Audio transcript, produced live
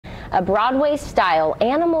A Broadway-style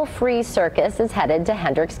animal-free circus is headed to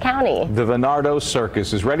Hendricks County. The Venardos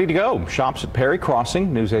Circus is ready to go. Shops at Perry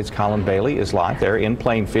Crossing. News 8's Colin Bailey is live there in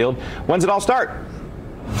Plainfield. When's it all start?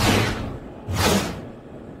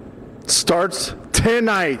 Starts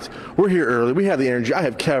tonight. We're here early. We have the energy. I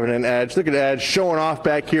have Kevin and Edge. Look at Edge showing off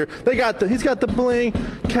back here. He's got the bling.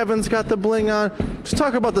 Kevin's got the bling on. Just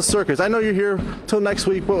talk about the circus. I know you're here till next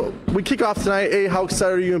week, but we kick off tonight. A, how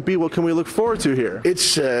excited are you, and B, what can we look forward to here?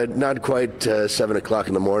 It's not quite 7 o'clock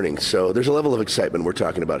in the morning, so there's a level of excitement we're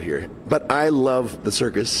talking about here. But I love the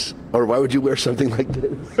circus, or why would you wear something like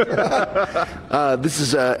this? This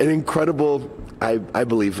is an incredible, I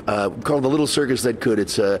believe, called The Little Circus That Could.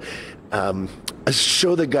 It's a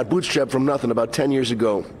show that got bootstrapped from nothing about 10 years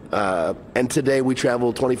ago. And today we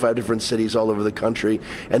travel 25 different cities all over the country.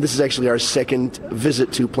 And this is actually our second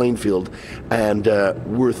visit to Plainfield. And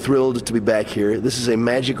we're thrilled to be back here. This is a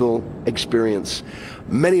magical experience.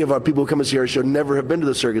 Many of our people who come and see our show never have been to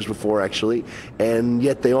the circus before, actually. And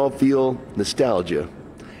yet they all feel nostalgia.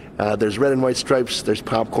 There's red and white stripes, there's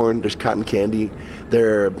popcorn, there's cotton candy.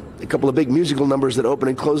 There are a couple of big musical numbers that open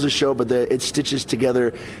and close the show, but it stitches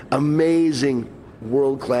together amazing,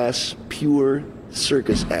 world-class, pure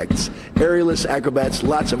circus acts. Aerialists, acrobats,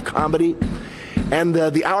 lots of comedy. And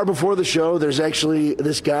the hour before the show, there's actually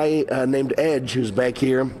this guy named Edge who's back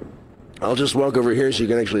here. I'll just walk over here so you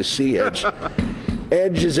can actually see Edge.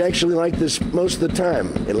 Edge is actually like this most of the time.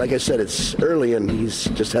 And like I said, it's early and he's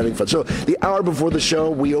just having fun. So the hour before the show,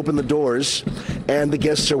 we open the doors and the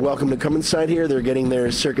guests are welcome to come inside here. They're getting their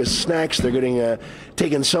circus snacks. They're getting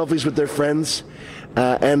taking selfies with their friends.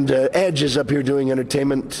 And Edge is up here doing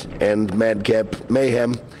entertainment and madcap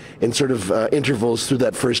mayhem in sort of intervals through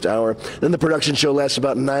that first hour. Then the production show lasts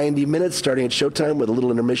about 90 minutes, starting at showtime with a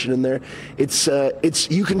little intermission in there. It's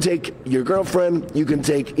you can take your girlfriend, you can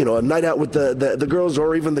take a night out with the girls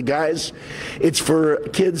or even the guys. It's for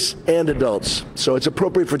kids and adults, so it's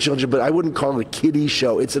appropriate for children. But I wouldn't call it a kiddie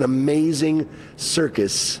show. It's an amazing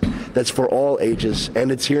circus that's for all ages,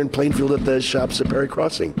 and it's here in Plainfield at the shops at Perry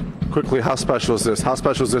Crossing. Quickly, how special is this? How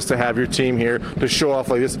special is this to have your team here to show off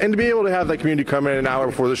like this and to be able to have that community come in an hour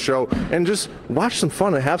before the show and just watch some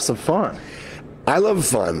fun and have some fun? I love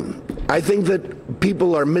fun. I think that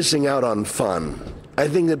people are missing out on fun. I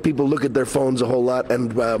think that people look at their phones a whole lot,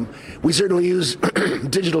 and we certainly use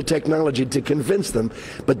digital technology to convince them,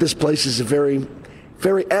 but this place is a very,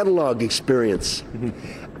 very analog experience.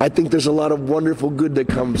 I think there's a lot of wonderful good that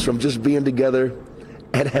comes from just being together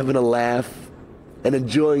and having a laugh and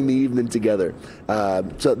enjoying the evening together.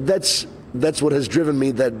 So that's what has driven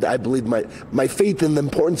me, that I believe my faith in the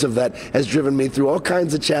importance of that has driven me through all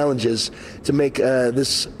kinds of challenges to make the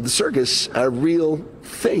circus a real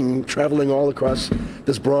thing traveling all across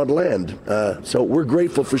this broad land. So we're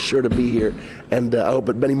grateful for sure to be here, and I hope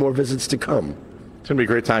at many more visits to come. It's going to be a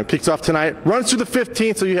great time. Kicks off tonight, runs through the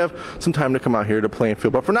 15th, so you have some time to come out here to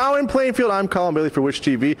Plainfield. But for now in Plainfield, I'm Colin Bailey for Wish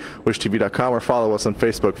TV, wishtv.com, or follow us on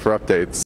Facebook for updates.